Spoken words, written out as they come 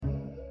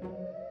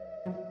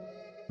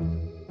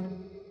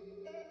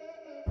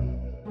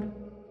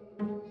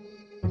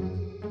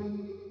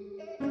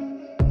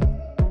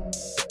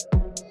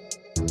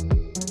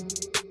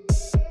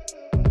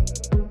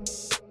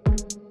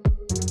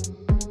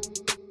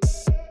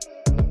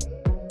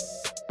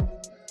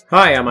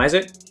Hi, I'm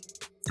Isaac.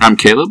 I'm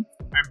Caleb.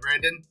 I'm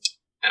Brandon.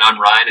 And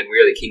I'm Ryan, and we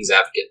are the King's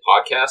Advocate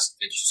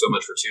podcast. Thank you so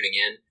much for tuning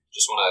in.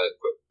 Just want a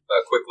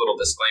quick little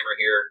disclaimer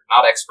here.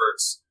 Not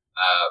experts.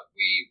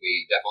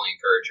 We definitely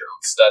encourage your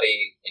own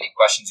study. Any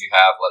questions you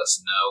have, let us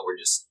know. We're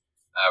just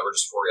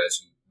four guys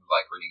who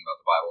like reading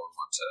about the Bible and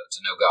want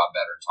to know God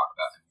better and talk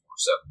about Him more.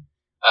 So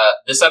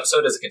this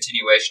episode is a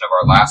continuation of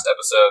our last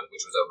episode,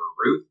 which was over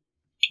Ruth.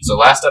 So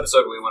last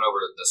episode we went over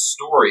the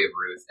story of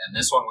Ruth, and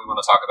this one we want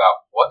to talk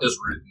about what does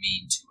Ruth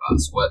mean to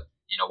us? What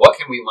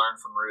can we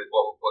learn from Ruth?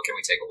 What can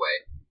we take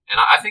away?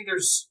 And I think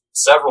there's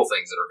several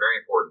things that are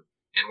very important,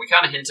 and we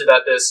kind of hinted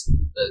at this.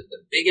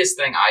 The biggest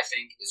thing I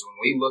think is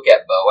when we look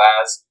at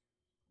Boaz,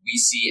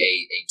 we see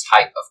a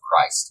type of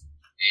Christ,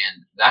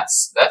 and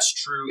that's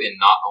true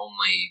in not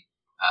only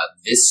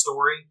this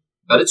story,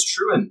 but it's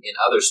true in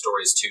other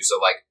stories too. So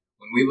like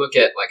when we look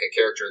at like a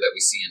character that we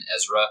see in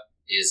Ezra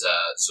is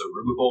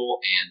Zerubbabel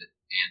and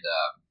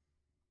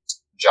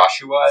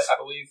Joshua, I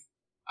believe.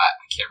 I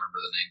can't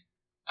remember the name.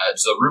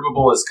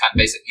 Zerubbabel is kind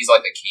of basic. He's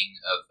like the king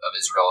of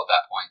Israel at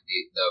that point,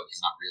 though he's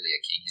not really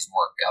a king. He's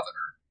more a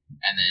governor.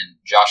 And then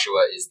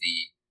Joshua is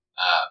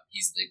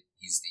he's the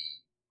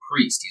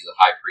priest. He's the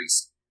high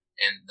priest.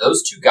 And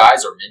those two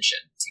guys are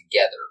mentioned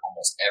together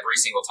almost every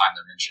single time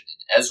they're mentioned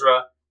in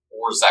Ezra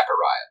or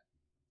Zechariah.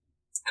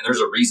 And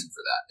there's a reason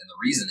for that. And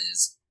the reason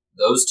is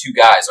those two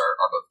guys are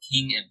both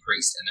king and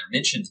priest, and they're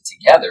mentioned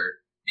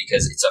together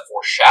because it's a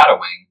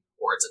foreshadowing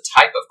or it's a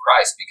type of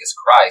Christ, because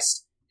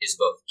Christ is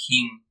both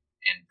king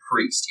and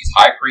priest. He's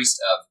high priest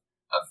of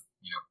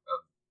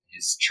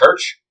his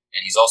church,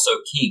 and he's also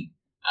king.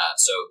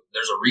 So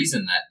there's a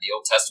reason that the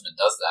Old Testament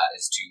does that,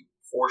 is to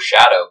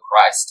foreshadow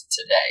Christ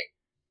today.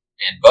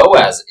 And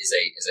Boaz is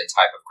a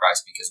type of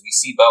Christ because we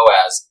see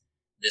Boaz,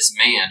 this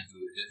man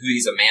who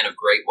he's a man of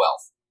great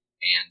wealth,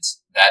 and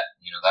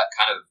that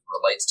kind of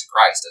relates to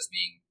Christ as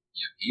being,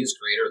 he is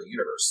creator of the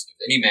universe.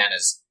 If any man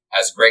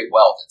has great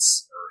wealth,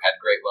 had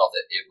great wealth,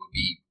 it would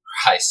be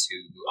Christ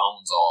who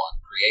owns all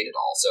and created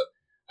all. So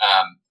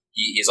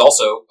he is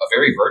also a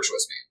very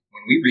virtuous man.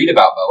 When we read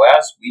about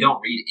Boaz, we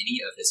don't read any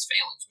of his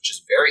failings, which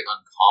is very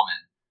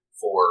uncommon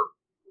for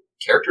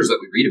characters that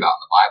we read about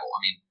in the Bible.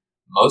 I mean,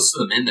 most of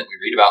the men that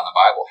we read about in the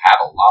Bible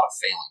have a lot of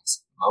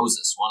failings.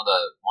 Moses, one of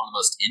the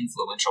most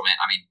influential men.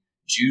 I mean,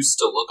 Jews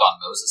still look on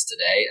Moses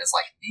today as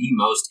like the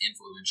most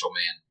influential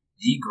man,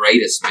 the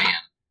greatest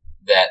man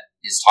that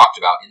is talked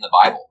about in the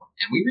Bible.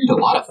 And we read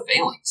a lot of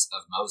failings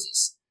of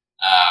Moses.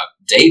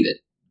 David,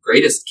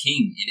 greatest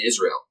king in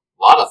Israel,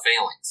 a lot of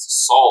failings.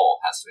 Saul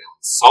has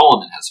failings.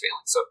 Solomon has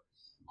failings. So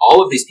all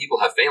of these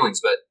people have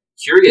failings, but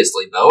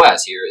curiously,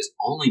 Boaz here is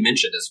only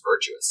mentioned as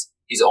virtuous.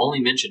 He's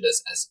only mentioned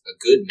as a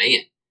good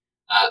man.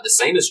 The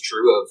same is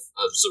true of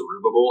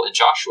Zerubbabel and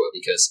Joshua,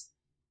 because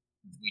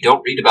we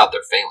don't read about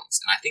their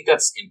failings. And I think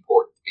that's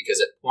important because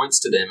it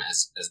points to them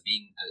as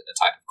being a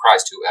type of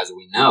Christ who, as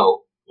we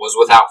know, was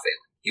without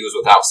failing. He was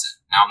without sin.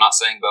 Now, I'm not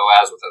saying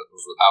Boaz was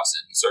without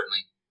sin. He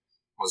certainly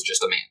was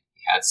just a man.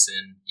 He had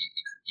sin.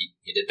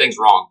 He did things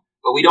wrong,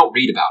 but we don't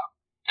read about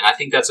him. And I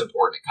think that's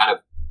important. It kind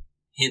of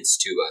hints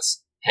to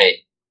us,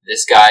 hey,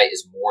 this guy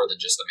is more than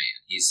just a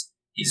man. He's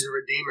a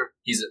redeemer.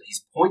 He's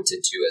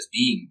pointed to as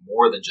being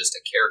more than just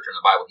a character in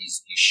the Bible.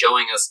 He's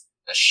showing us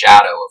a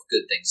shadow of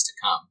good things to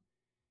come.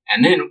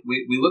 And then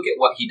we look at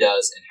what he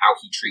does and how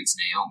he treats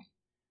Naomi.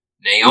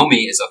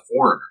 Naomi is a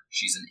foreigner.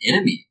 She's an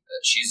enemy.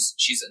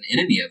 She's an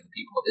enemy of the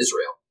people of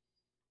Israel.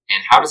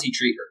 And how does he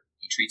treat her?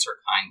 He treats her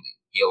kindly.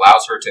 He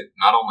allows her to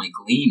not only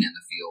glean in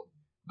the field,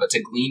 but to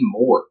glean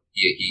more.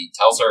 He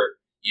tells her,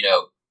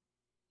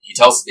 he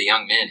tells the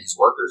young men, his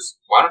workers,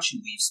 why don't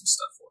you leave some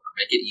stuff for her?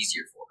 Make it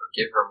easier for her.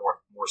 Give her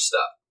more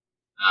stuff.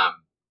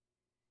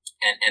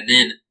 And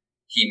then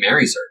he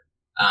marries her.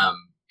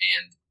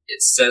 And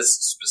it says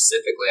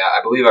specifically,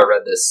 I believe I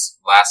read this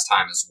last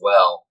time as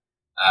well,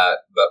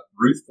 but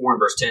Ruth 4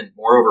 and verse 10,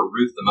 moreover,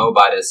 Ruth the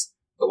Moabitess,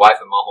 the wife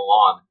of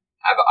Mahlon,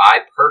 have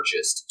I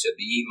purchased to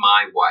be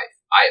my wife.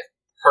 I have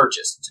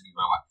purchased to be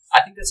my wife.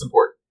 I think that's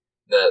important,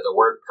 the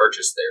word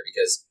purchased there,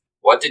 because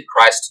what did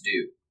Christ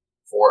do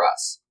for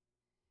us?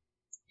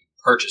 He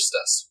purchased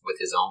us with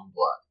his own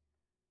blood.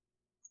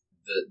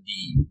 The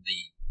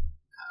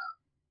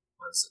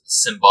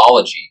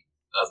symbology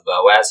of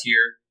Boaz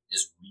here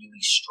is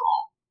really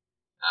strong.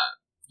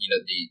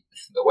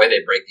 The way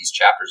they break these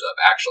chapters up,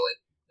 actually,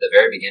 the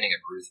very beginning of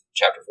Ruth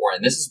chapter 4,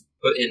 and this is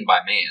put in by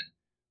man,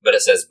 but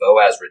it says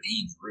Boaz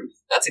redeemed Ruth.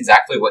 That's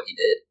exactly what he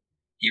did.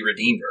 He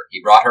redeemed her.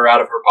 He brought her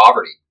out of her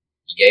poverty.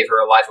 He gave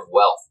her a life of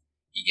wealth.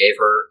 He gave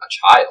her a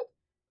child.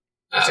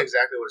 That's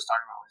exactly what it's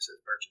talking about when it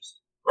says purchase.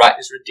 Right.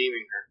 He's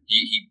redeeming her.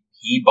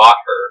 He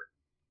bought her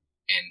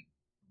and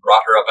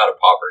brought her up out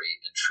of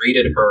poverty and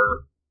treated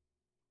her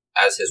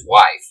as his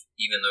wife,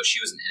 even though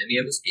she was an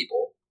enemy of his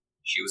people.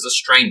 She was a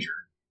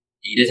stranger.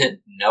 He didn't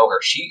know her.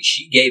 She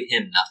gave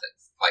him nothing.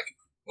 Like,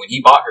 when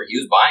he bought her,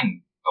 he was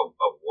buying a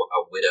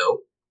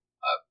widow,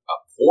 a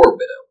poor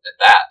widow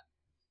at that.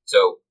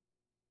 So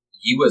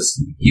he was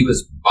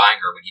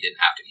buying her when he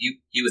didn't have to.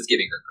 He was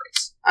giving her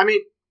grace. I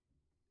mean,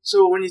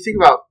 so when you think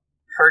about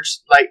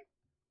purchase, like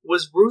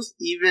was Ruth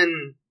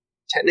even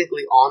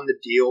technically on the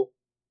deal?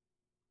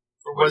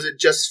 Or was it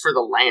just for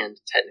the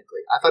land,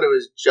 technically? I thought it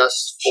was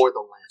just for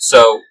the land.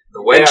 So,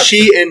 the way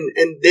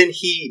and then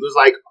he was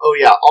like, oh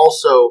yeah,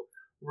 also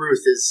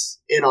Ruth is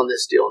in on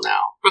this deal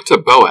now. But to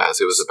Boaz,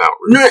 it was about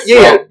Ruth.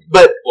 No,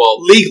 but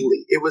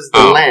legally, it was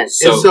the land.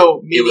 So, and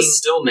so it was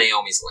still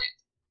Naomi's land.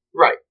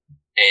 Right.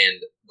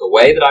 And the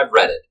way that I've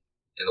read it,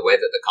 and the way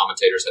that the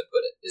commentators have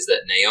put it, is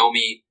that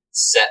Naomi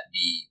set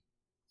the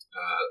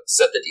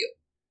deal.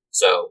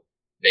 So,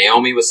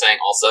 Naomi was saying,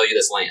 I'll sell you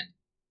this land.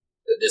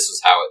 This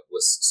was how it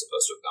was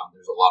supposed to have gone.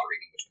 There's a lot of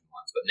reading between the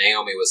lines. But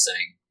Naomi was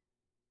saying,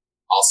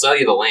 I'll sell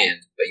you the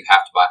land, but you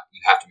have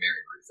to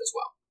marry Ruth as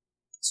well.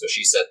 So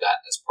she said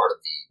that as part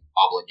of the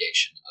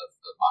obligation of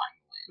buying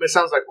the land. But it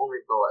sounds like only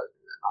Boaz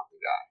did that, not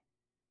the guy.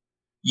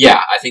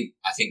 Yeah, I think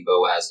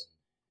Boaz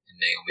and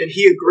Naomi. And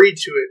he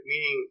agreed to it,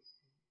 meaning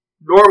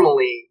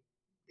normally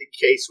the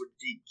case would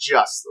be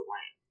just the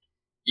land.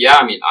 Yeah,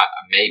 I mean,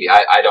 maybe.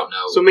 I don't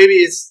know. So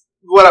maybe it's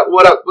what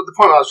the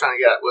point I was trying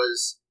to get at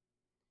was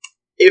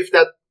if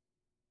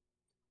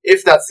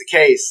that's the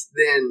case,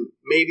 then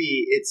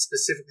maybe it's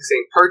specifically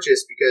saying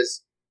purchase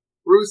because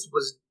Ruth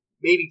was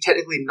maybe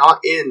technically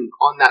not in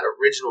on that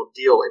original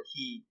deal, and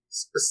he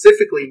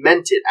specifically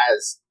meant it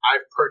as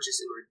I've purchased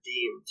and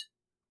redeemed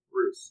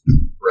Ruth.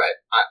 Right.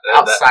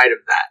 Outside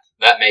of that.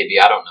 That may be.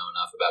 I don't know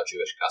enough about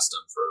Jewish custom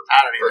for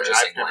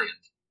purchasing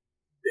land.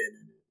 Been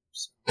in it.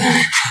 So.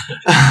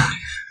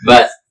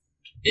 But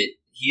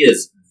he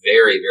is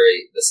very,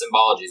 very, the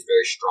symbology is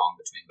very strong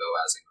between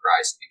Boaz and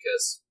Christ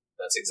because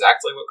that's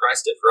exactly what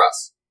Christ did for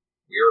us.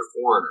 We were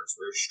foreigners.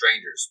 We were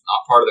strangers,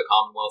 not part of the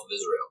Commonwealth of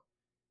Israel.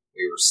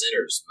 We were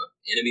sinners,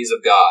 enemies of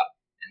God.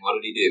 And what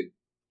did he do?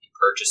 He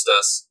purchased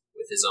us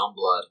with his own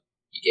blood.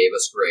 He gave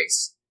us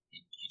grace.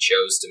 He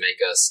chose to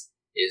make us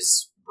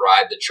his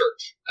bride, the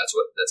church.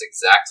 That's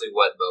exactly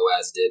what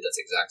Boaz did. That's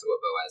exactly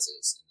what Boaz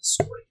is in this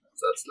story.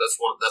 So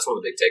that's one of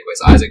the big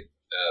takeaways. Isaac,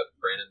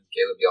 Brandon,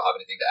 Caleb, do y'all have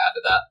anything to add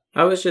to that?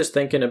 I was just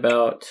thinking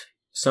about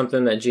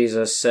something that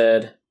Jesus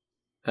said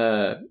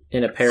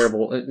in a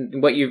parable.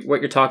 What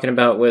you're talking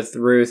about with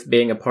Ruth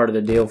being a part of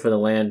the deal for the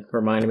land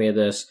reminded me of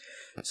this.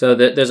 So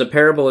there's a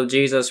parable of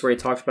Jesus where he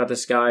talks about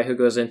this guy who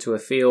goes into a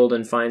field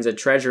and finds a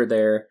treasure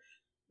there,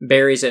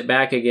 buries it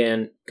back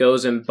again,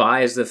 goes and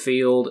buys the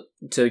field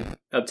to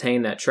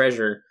obtain that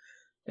treasure.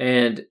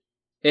 And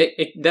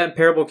that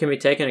parable can be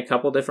taken a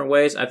couple different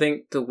ways. I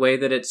think the way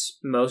that it's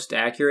most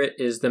accurate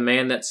is the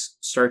man that's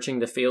searching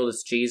the field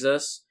is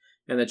Jesus,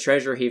 and the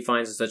treasure he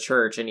finds is the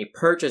church, and he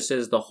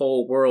purchases the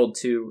whole world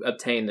to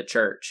obtain the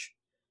church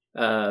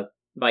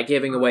by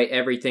giving away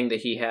everything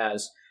that he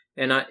has.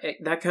 And I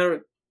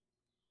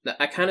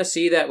kind of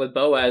see that with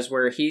Boaz,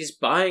 where he's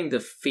buying the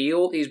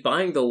field, he's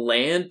buying the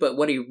land, but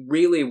what he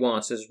really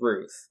wants is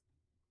Ruth.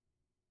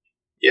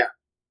 Yeah.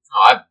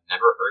 Oh, I've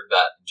never heard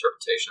that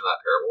interpretation of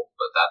that parable,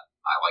 but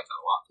I like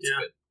that a lot. It's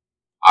good.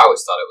 I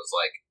always thought it was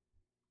like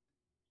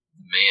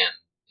the man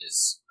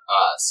is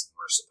us, and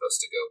we're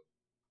supposed to go,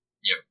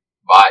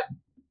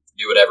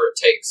 do whatever it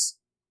takes,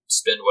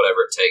 spend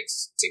whatever it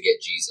takes to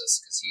get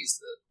Jesus, because he's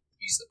the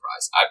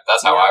prize.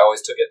 That's how I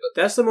always took it. But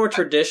that's the more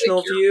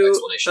traditional view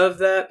of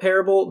that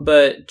parable,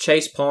 but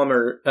Chase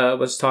Palmer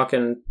was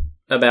talking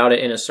about it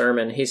in a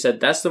sermon. He said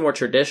that's the more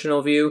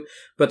traditional view,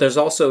 but there's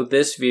also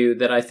this view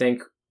that I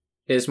think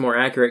is more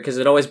accurate, because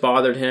it always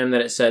bothered him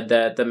that it said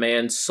that the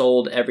man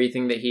sold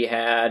everything that he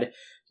had,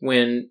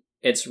 when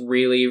it's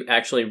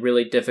actually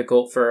really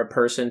difficult for a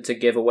person to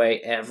give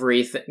away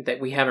everything, that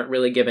we haven't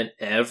really given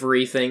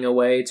everything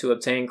away to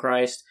obtain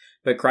Christ,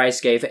 but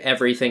Christ gave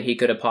everything he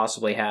could have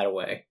possibly had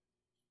away.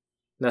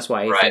 That's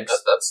why he thinks.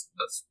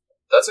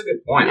 That's a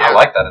good point. Yeah. I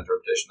like that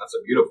interpretation. That's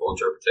a beautiful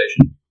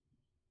interpretation.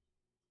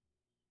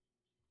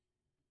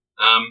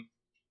 Do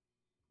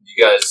you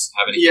guys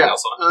have anything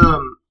else on it?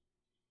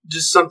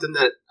 Just something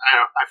that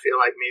I feel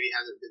like maybe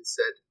hasn't been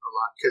said a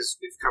lot because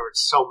we've covered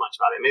so much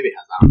about it. Maybe it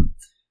has not.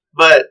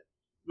 But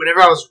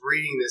whenever I was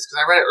reading this, because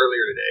I read it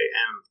earlier today,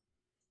 and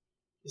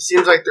it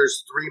seems like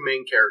there's three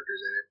main characters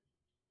in it: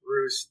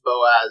 Ruth,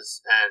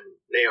 Boaz, and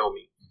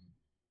Naomi.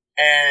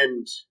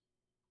 And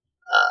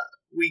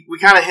we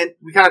kind of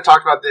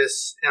talked about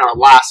this in our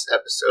last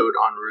episode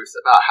on Ruth,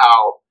 about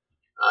how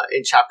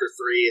in chapter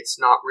 3 it's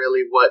not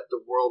really what the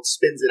world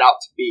spins it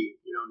out to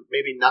be.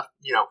 Maybe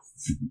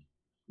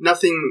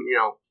nothing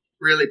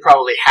really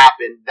probably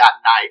happened that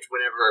night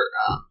whenever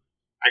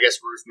I guess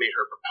Ruth made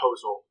her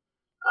proposal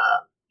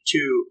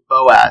to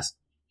Boaz.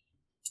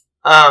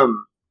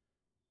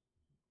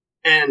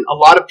 And a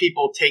lot of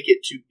people take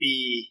it to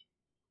be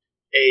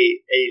a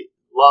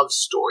love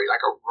story, like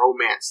a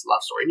romance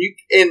love story.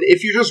 And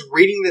if you're just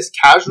reading this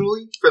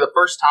casually for the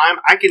first time,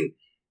 I can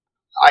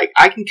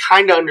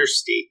kind of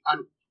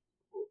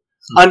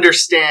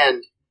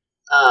understand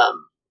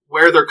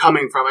where they're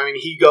coming from. I mean,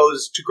 he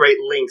goes to great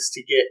lengths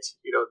to get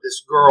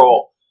this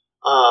girl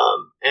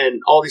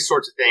and all these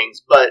sorts of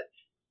things. But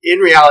in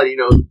reality,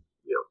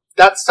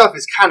 that stuff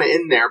is kind of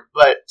in there.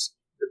 But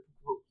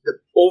the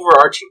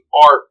overarching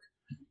arc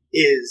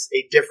is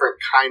a different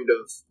kind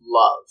of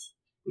love.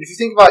 And if you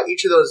think about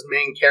each of those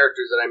main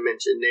characters that I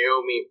mentioned,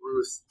 Naomi,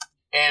 Ruth,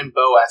 and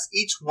Boaz,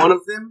 each one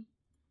of them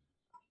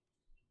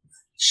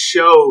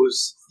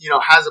shows,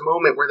 has a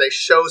moment where they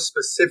show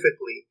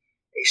specifically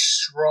a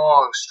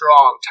strong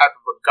type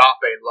of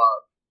agape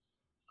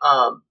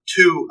love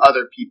to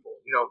other people.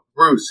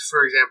 Ruth,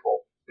 for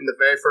example, in the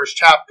very first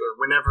chapter,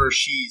 whenever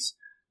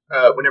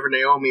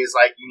Naomi is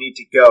like, you need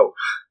to go,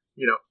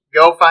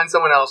 go find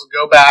someone else,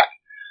 go back,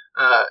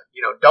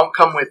 don't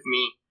come with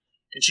me.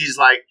 And she's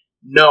like,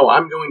 no,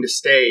 I'm going to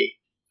stay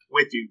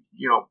with you,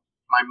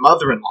 my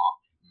mother-in-law.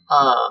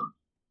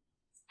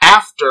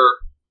 After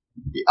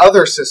the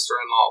other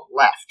sister-in-law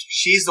left,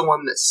 she's the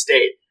one that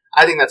stayed.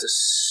 I think that's a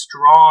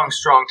strong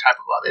type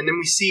of love. And then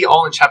we see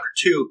all in chapter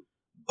 2,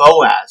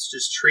 Boaz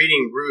just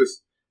treating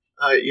Ruth,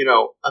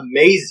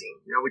 amazing.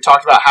 We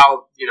talked about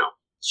how,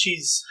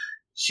 she's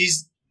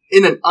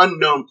in an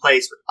unknown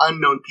place with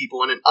unknown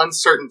people in an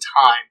uncertain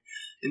time,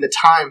 in the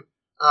time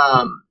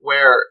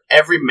where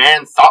every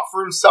man thought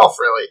for himself,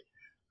 really.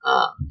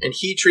 And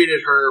he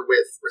treated her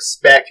with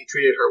respect. He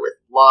treated her with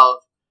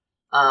love.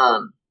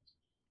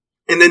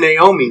 And then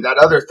Naomi, that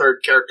other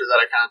third character that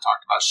I kind of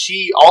talked about,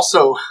 she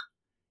also,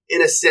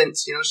 in a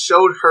sense,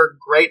 showed her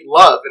great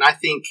love. And I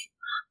think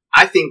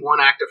one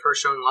act of her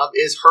showing love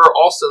is her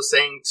also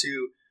saying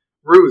to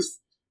Ruth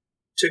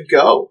to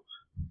go.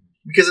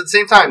 Because at the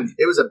same time,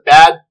 it was a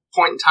bad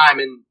point in time,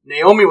 and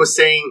Naomi was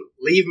saying,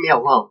 leave me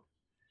alone.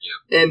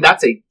 Yeah. And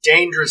that's a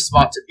dangerous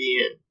spot to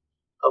be in.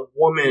 A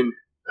woman,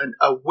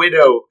 a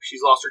widow,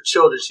 she's lost her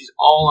children, she's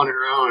all on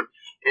her own.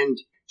 And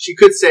she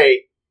could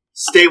say,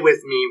 stay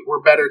with me,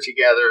 we're better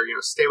together,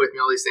 stay with me,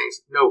 all these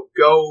things. No,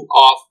 go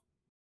off.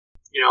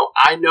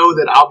 I know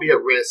that I'll be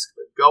at risk,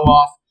 but go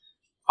off,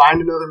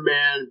 find another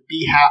man,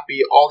 be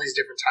happy, all these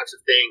different types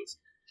of things.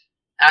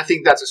 And I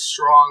think that's a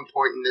strong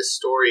point in this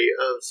story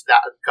of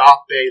that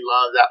agape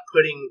love, that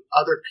putting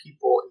other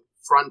people in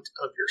front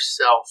of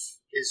yourself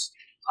is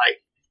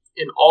like,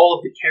 in all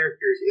of the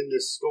characters in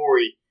this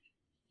story,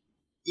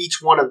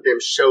 each one of them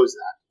shows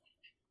that.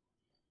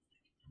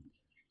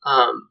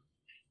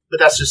 But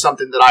that's just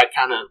something that I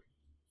kind of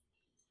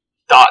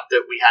thought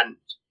that we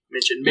hadn't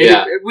mentioned. Maybe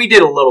we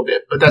did a little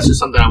bit, but that's just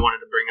something I wanted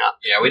to bring up.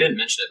 Yeah, we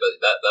didn't mention it, but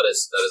that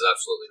is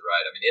absolutely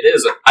right. I mean, it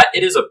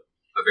is a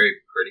very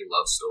pretty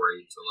love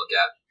story to look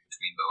at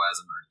between Boaz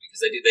and Ruth,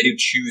 because they do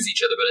choose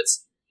each other, but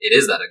it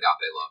is that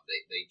agape love.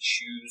 They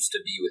choose to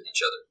be with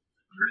each other.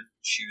 Ruth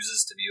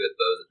chooses to be with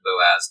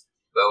Boaz.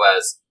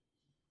 Boaz,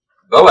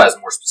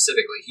 more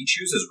specifically, he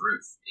chooses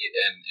Ruth,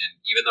 and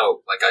even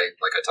though, like I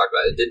talked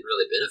about, it didn't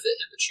really benefit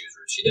him to choose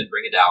Ruth. She didn't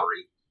bring a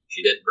dowry.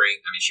 She brought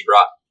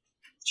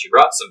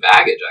some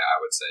baggage.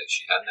 I would say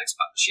she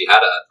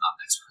had a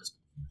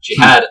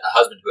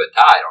husband who had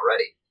died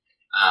already.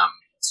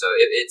 So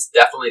it's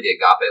definitely the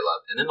agape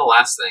love. And then the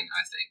last thing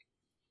I think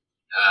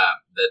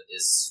that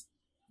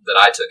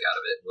I took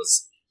out of it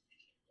was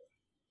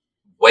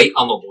wait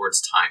on the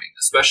Lord's timing,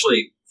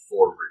 especially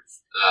for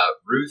Ruth.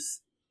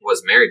 Ruth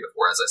was married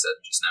before, as I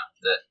said just now,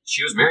 that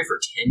she was married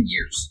for 10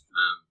 years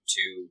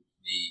to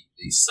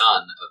the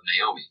son of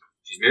Naomi.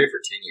 She's married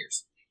for 10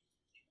 years.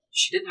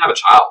 She didn't have a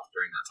child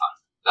during that time.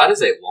 That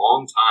is a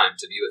long time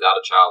to be without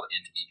a child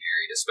and to be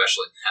married,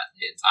 especially in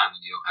that time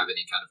when you don't have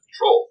any kind of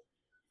control.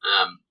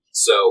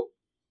 So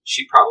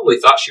she probably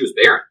thought she was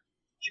barren.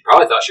 She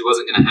probably thought she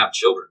wasn't going to have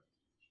children.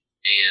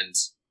 And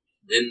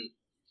then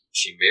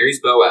she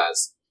marries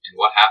Boaz, and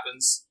what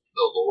happens?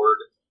 The Lord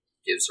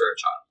gives her a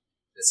child.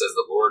 It says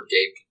the Lord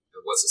gave.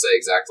 What's it say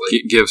exactly?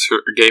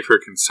 Gave her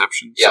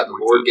conception. Yeah, the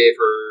Lord gave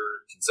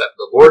her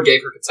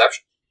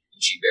conception,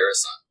 and she bare a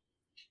son.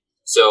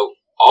 So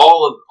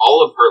all of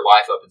her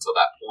life up until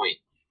that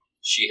point,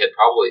 she had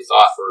probably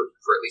thought for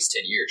at least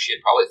 10 years, she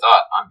had probably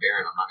thought, I'm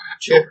barren, I'm not going to have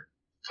children.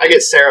 Yeah. I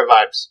get Sarah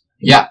vibes.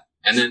 Yeah,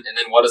 and then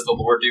what does the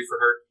Lord do for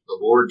her? The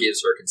Lord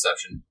gives her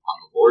conception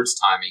on the Lord's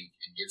timing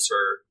and gives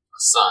her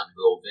a son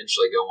who will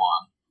eventually go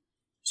on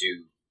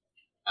to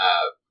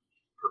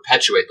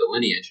perpetuate the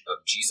lineage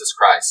of Jesus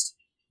Christ,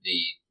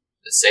 the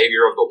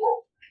Savior of the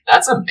world.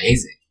 That's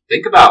amazing.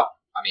 Think about,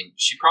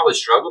 she probably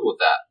struggled with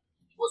that,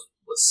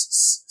 was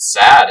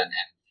sad and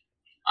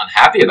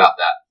unhappy about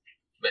that,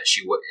 but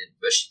she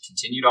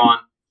continued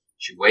on.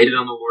 She waited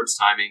on the Lord's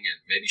timing, and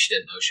maybe she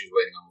didn't know she was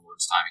waiting on the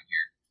Lord's timing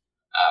here.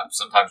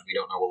 Sometimes we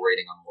don't know we're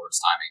waiting on the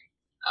Lord's timing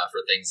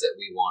for things that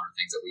we want or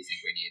things that we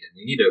think we need, and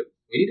we need to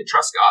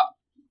trust God.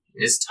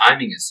 His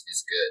timing is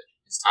good.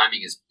 His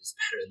timing is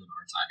better than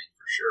our timing,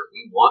 for sure.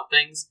 We want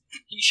things.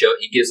 He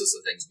gives us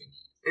the things we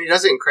need. And he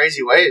does it in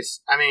crazy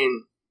ways.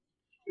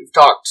 We've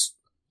talked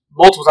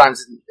multiple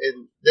times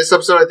in this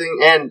episode, I think,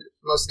 and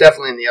most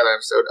definitely in the other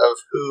episode, of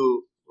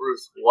who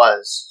Ruth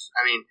was.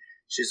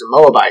 She's a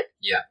Moabite.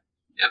 Yeah.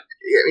 Yep.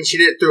 She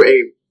did it through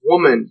a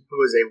woman who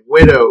was a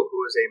widow, who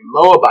was a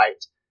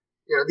Moabite.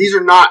 These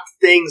are not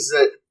things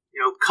that,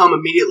 come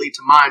immediately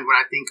to mind when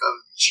I think of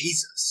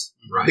Jesus,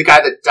 right. The guy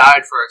that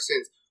died for our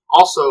sins.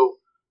 Also,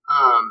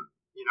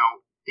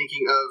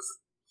 thinking of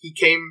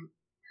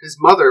his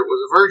mother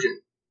was a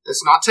virgin.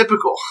 That's not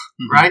typical,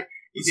 right?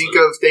 You think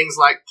of things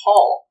like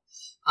Paul,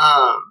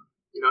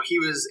 he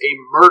was a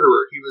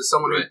murderer. He was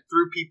someone who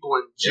threw people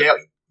in jail.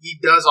 Yep. He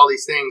does all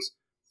these things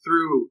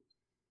through.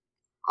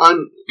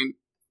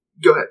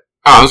 Go ahead.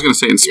 Oh, I was going to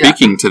say, and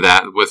speaking to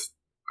that, with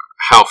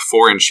how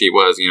foreign she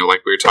was,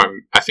 like we were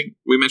talking, I think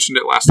we mentioned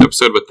it last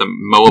episode, but the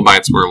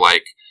Moabites were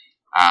like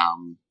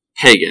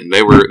pagan.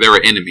 They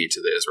were enemy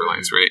to the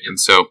Israelites, right? And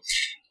so,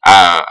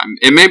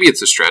 and maybe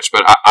it's a stretch,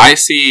 but I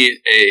see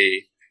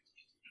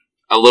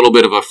a little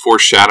bit of a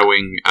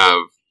foreshadowing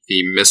of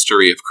the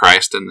mystery of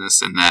Christ in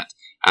this, and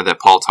that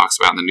Paul talks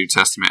about in the New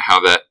Testament, how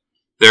that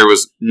there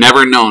was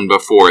never known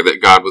before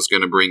that God was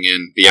going to bring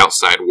in the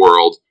outside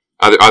world,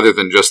 other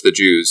than just the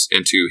Jews,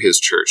 into his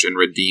church and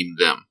redeem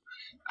them.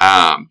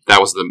 That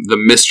was the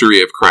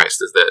mystery of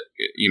Christ, is that,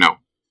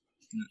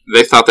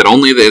 they thought that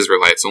only the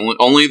Israelites,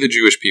 only the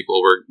Jewish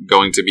people were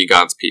going to be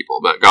God's people,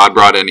 but God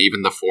brought in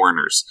even the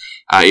foreigners,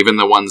 even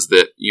the ones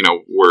that,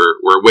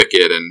 were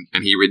wicked,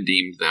 and he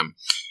redeemed them,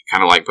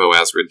 kind of like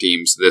Boaz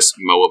redeems this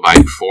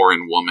Moabite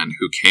foreign woman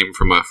who came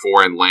from a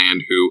foreign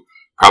land, who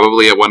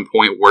probably at one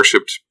point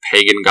worshipped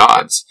pagan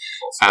gods.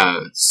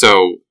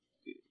 So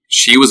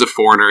she was a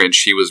foreigner and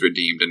she was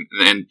redeemed,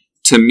 and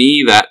to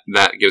me, that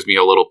gives me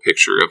a little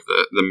picture of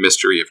the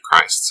mystery of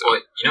Christ. So.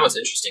 Well, what's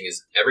interesting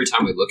is every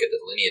time we look at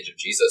the lineage of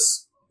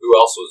Jesus, who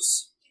else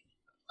was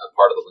a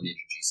part of the lineage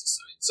of Jesus?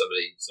 I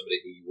mean,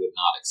 somebody who you would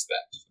not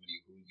expect,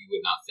 somebody who you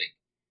would not think.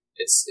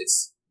 It's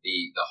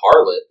the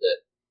harlot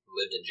that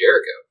lived in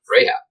Jericho,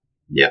 Rahab.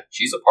 Yeah,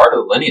 she's a part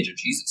of the lineage of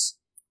Jesus.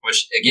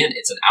 Which again,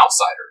 it's an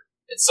outsider.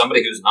 It's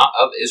somebody who's not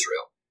of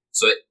Israel.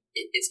 So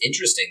it's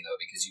interesting though,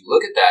 because you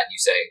look at that and you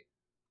say,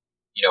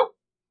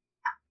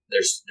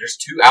 There's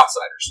two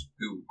outsiders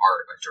who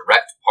are a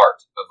direct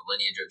part of the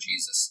lineage of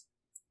Jesus,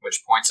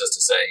 which points us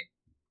to say,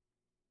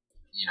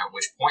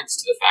 which points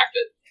to the fact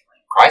that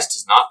Christ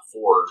is not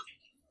for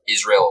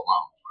Israel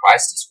alone.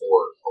 Christ is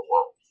for the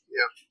world.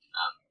 Yeah.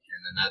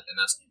 And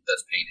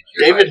that's painted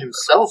here. David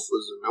himself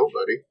was a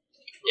nobody.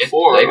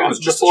 Before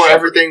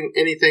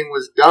anything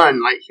was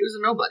done, like, he was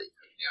a nobody.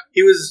 Yeah.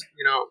 He was,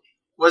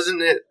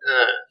 wasn't it?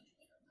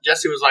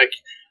 Jesse was like,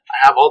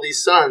 I have all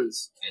these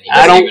sons. And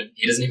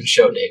he doesn't even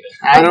show David.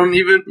 I don't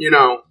even,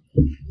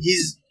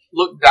 he's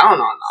looked down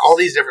on all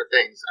these different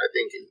things. I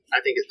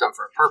think it's done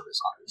for a purpose,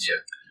 obviously.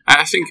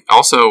 Yeah. I think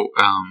also,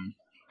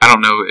 I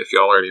don't know if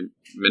y'all already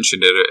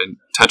mentioned it and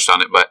touched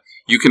on it, but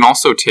you can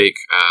also take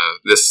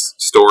this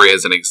story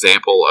as an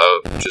example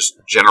of just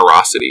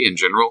generosity in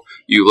general.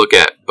 You look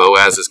at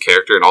Boaz's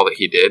character and all that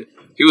he did.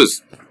 He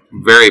was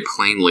very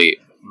plainly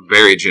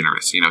very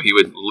generous. He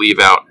would leave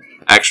out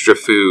extra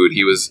food.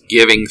 He was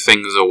giving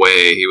things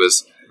away. He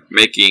was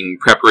making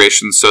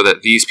preparations so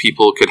that these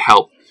people could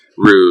help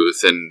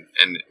Ruth, and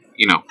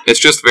it's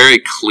just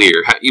very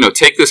clear.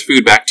 Take this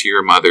food back to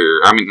your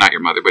mother. I mean, not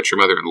your mother, but your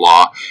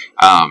mother-in-law.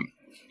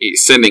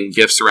 He's sending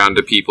gifts around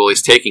to people.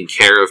 He's taking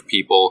care of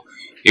people.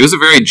 He was a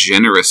very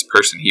generous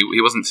person.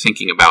 He wasn't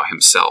thinking about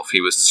himself. He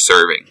was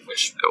serving,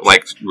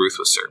 like Ruth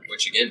was serving.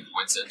 Which again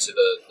points into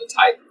the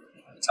type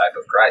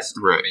of Christ,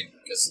 right? I mean,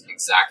 because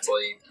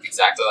exactly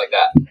like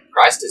that.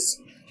 Christ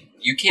is.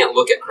 You can't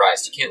look at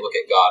Christ. You can't look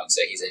at God and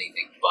say he's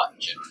anything but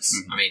generous.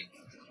 Mm-hmm. I mean,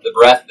 the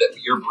breath that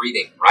you're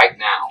breathing right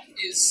now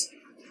is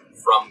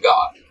from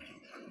God.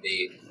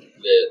 The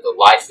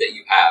life that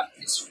you have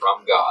is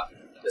from God.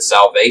 The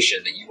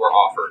salvation that you are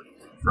offered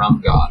from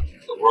God.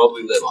 The world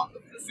we live on,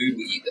 the food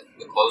we eat,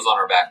 the clothes on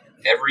our back,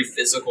 every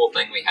physical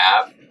thing we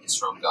have is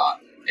from God.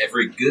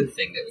 Every good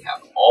thing that we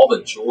have, all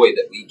the joy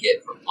that we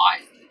get from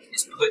life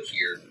is put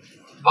here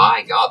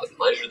by God. The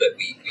pleasure that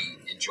we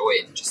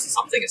enjoy in just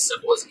something as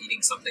simple as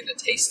eating something that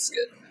tastes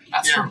good,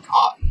 that's from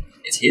God.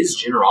 It's his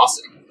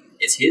generosity.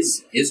 It's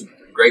his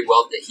great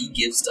wealth that he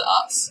gives to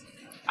us.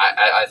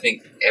 I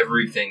think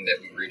everything that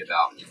we read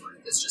about in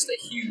Ruth is just a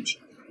huge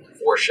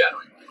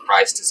foreshadowing.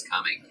 Christ is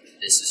coming.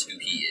 This is who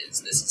he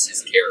is. This is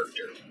his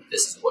character.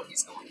 This is what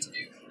he's going to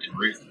do. And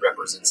Ruth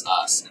represents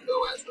us, and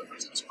Boaz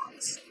represents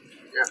Christ.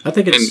 Yeah. I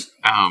think it's...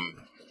 And,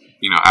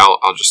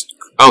 I'll just...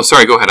 Oh,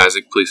 sorry, go ahead,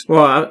 Isaac, please.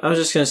 Well, I was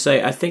just going to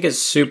say, I think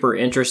it's super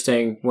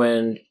interesting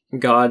when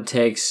God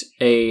takes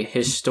a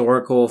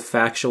historical,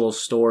 factual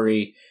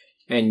story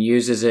and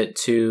uses it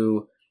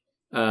to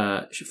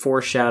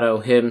foreshadow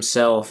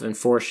himself and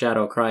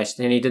foreshadow Christ.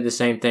 And he did the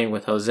same thing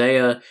with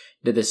Hosea,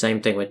 did the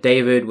same thing with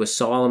David, with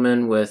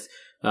Solomon, with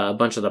a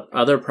bunch of the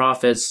other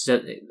prophets,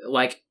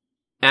 like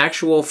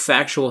actual,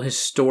 factual,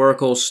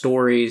 historical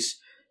stories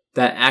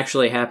that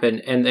actually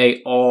happened, and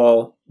they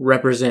all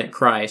represent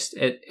Christ.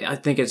 I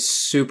think it's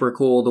super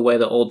cool the way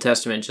the Old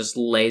Testament just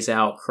lays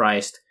out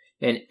Christ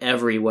in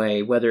every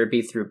way, whether it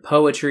be through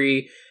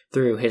poetry,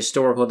 through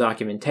historical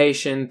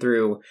documentation,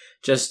 through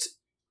just,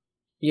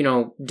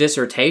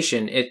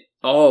 dissertation. It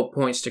all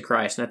points to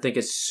Christ, and I think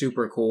it's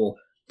super cool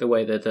the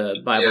way that the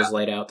Bible's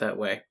laid out that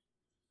way.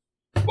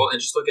 Well, and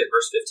just look at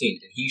verse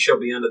 15. And he shall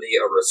be unto thee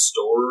a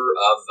restorer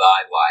of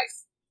thy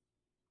life,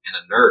 and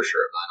a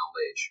nourisher of thine old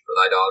age. For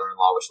thy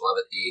daughter-in-law which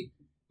loveth thee,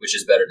 which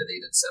is better to thee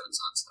than 7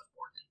 sons hath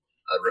borne him.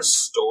 A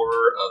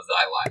restorer of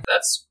thy life.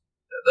 That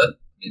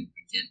again,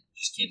 you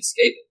just can't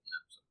escape it.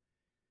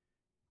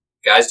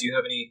 Guys, do you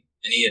have any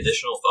Any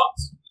additional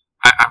thoughts?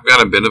 I've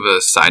got a bit of a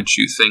side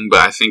shoe thing, but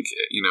I think,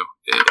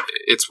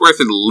 it's worth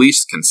at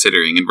least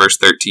considering. In verse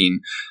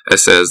 13, it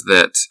says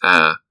that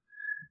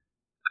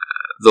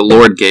the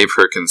Lord gave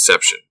her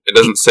conception. It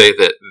doesn't say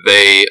that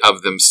they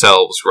of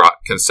themselves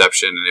wrought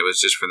conception and it was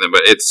just for them,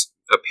 but it's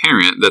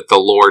apparent that the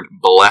Lord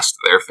blessed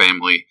their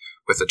family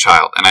with a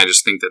child. And I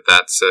just think that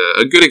that's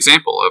a good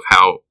example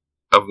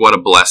of what a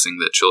blessing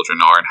that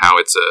children are and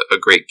how it's a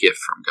great gift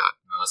from God.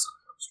 No, that's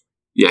not the story.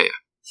 Yeah.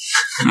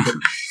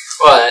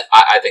 Well,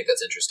 I think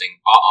that's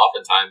interesting.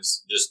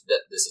 Oftentimes, just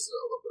that this is a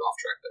little bit off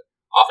track, but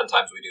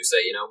oftentimes we do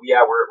say,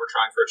 we're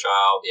trying for a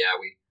child. Yeah,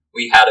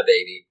 we had a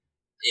baby.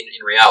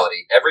 In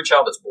reality, every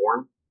child that's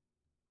born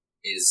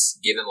is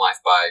given life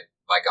by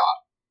God.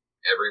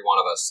 Every one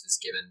of us is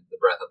given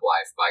the breath of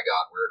life by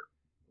God.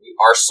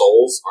 Our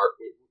souls are,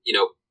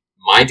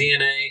 my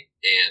DNA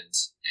and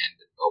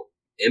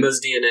Emma's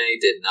DNA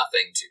did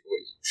nothing to.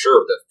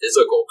 Sure, the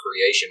physical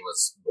creation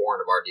was born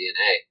of our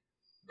DNA,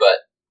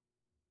 but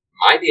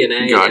my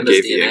DNA God and Emma's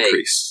gave the DNA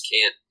increase.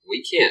 we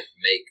can't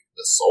make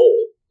the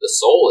soul. The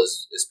soul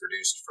is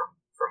produced from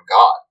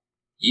God.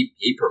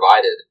 He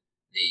provided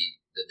the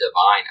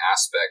divine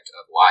aspect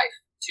of life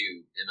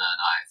to Emma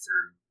and I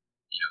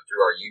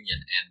through our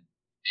union and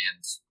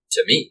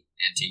to me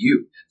and to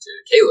you and to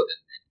Caleb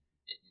and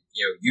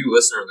you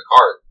listener in the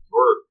car,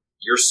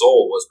 your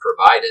soul was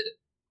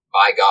provided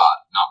by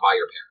God, not by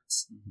your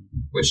parents,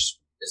 which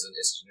is an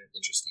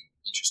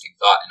interesting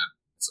thought, and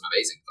it's an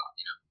amazing thought.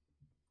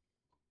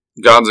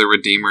 God's a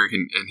redeemer,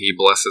 and He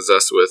blesses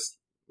us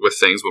with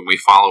things when we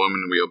follow Him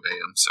and we obey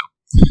Him. So,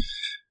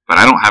 but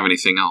I don't have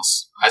anything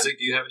else. Isaac,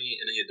 do you have any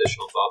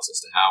additional thoughts as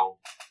to how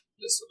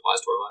this applies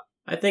to our life?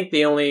 I think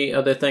the only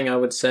other thing I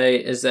would say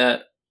is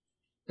that,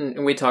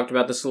 and we talked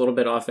about this a little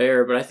bit off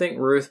air, but I think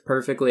Ruth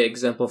perfectly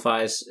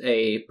exemplifies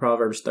a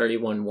Proverbs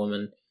 31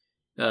 woman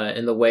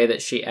in the way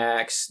that she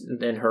acts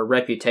and her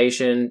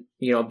reputation.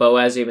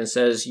 Boaz even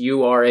says,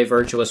 "You are a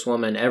virtuous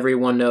woman.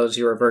 Everyone knows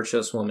you're a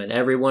virtuous woman.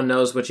 Everyone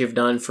knows what you've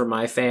done for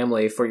my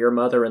family, for your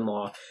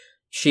mother-in-law."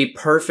 She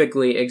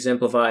perfectly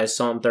exemplifies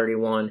Psalm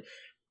 31,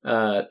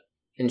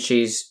 and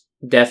she's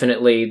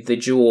definitely the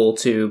jewel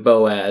to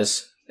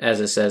Boaz, as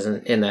it says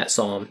in that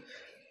psalm,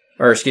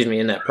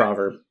 in that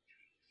proverb.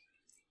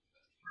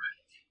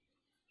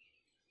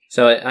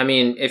 So, I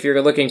mean, if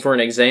you're looking for an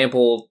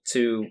example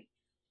to,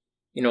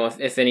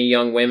 if any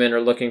young women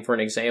are looking for an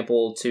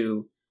example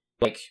to,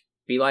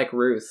 be like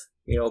Ruth,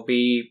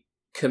 be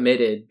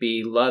committed,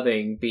 be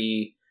loving,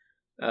 be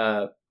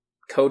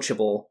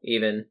coachable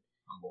even.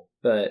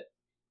 But,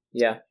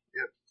 yeah.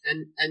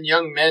 And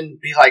young men,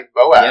 be like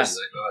Boaz.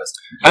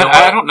 Yeah.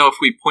 I don't know if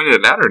we pointed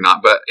it out or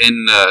not, but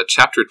in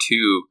chapter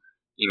 2,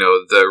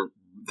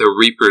 the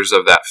reapers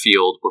of that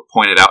field were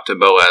pointed out to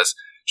Boaz.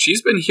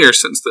 She's been here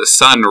since the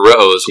sun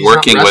rose,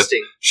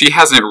 she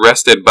hasn't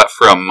rested but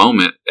for a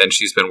moment, and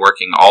she's been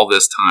working all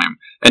this time.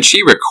 And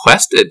she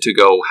requested to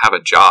go have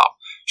a job.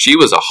 She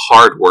was a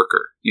hard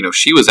worker.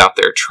 She was out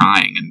there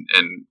trying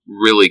and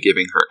really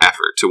giving her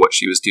effort to what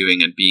she was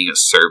doing and being a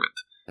servant.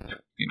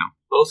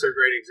 Both are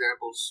great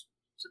examples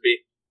to be.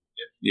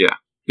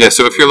 Yeah,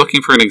 so if you're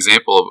looking for an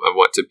example of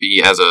what to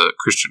be as a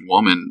Christian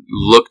woman,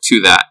 look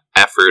to that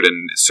effort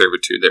and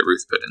servitude that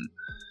Ruth put in.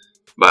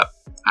 But,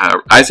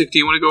 Isaac, do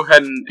you want to go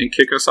ahead and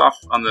kick us off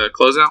on the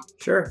closeout?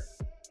 Sure.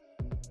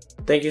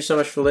 Thank you so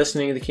much for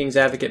listening to the King's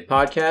Advocate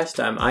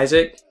podcast. I'm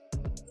Isaac.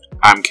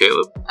 I'm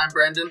Caleb. I'm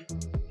Brandon.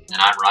 And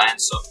I'm Ryan.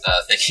 So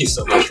thank you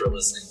so much for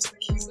listening to the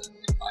King's Advocate.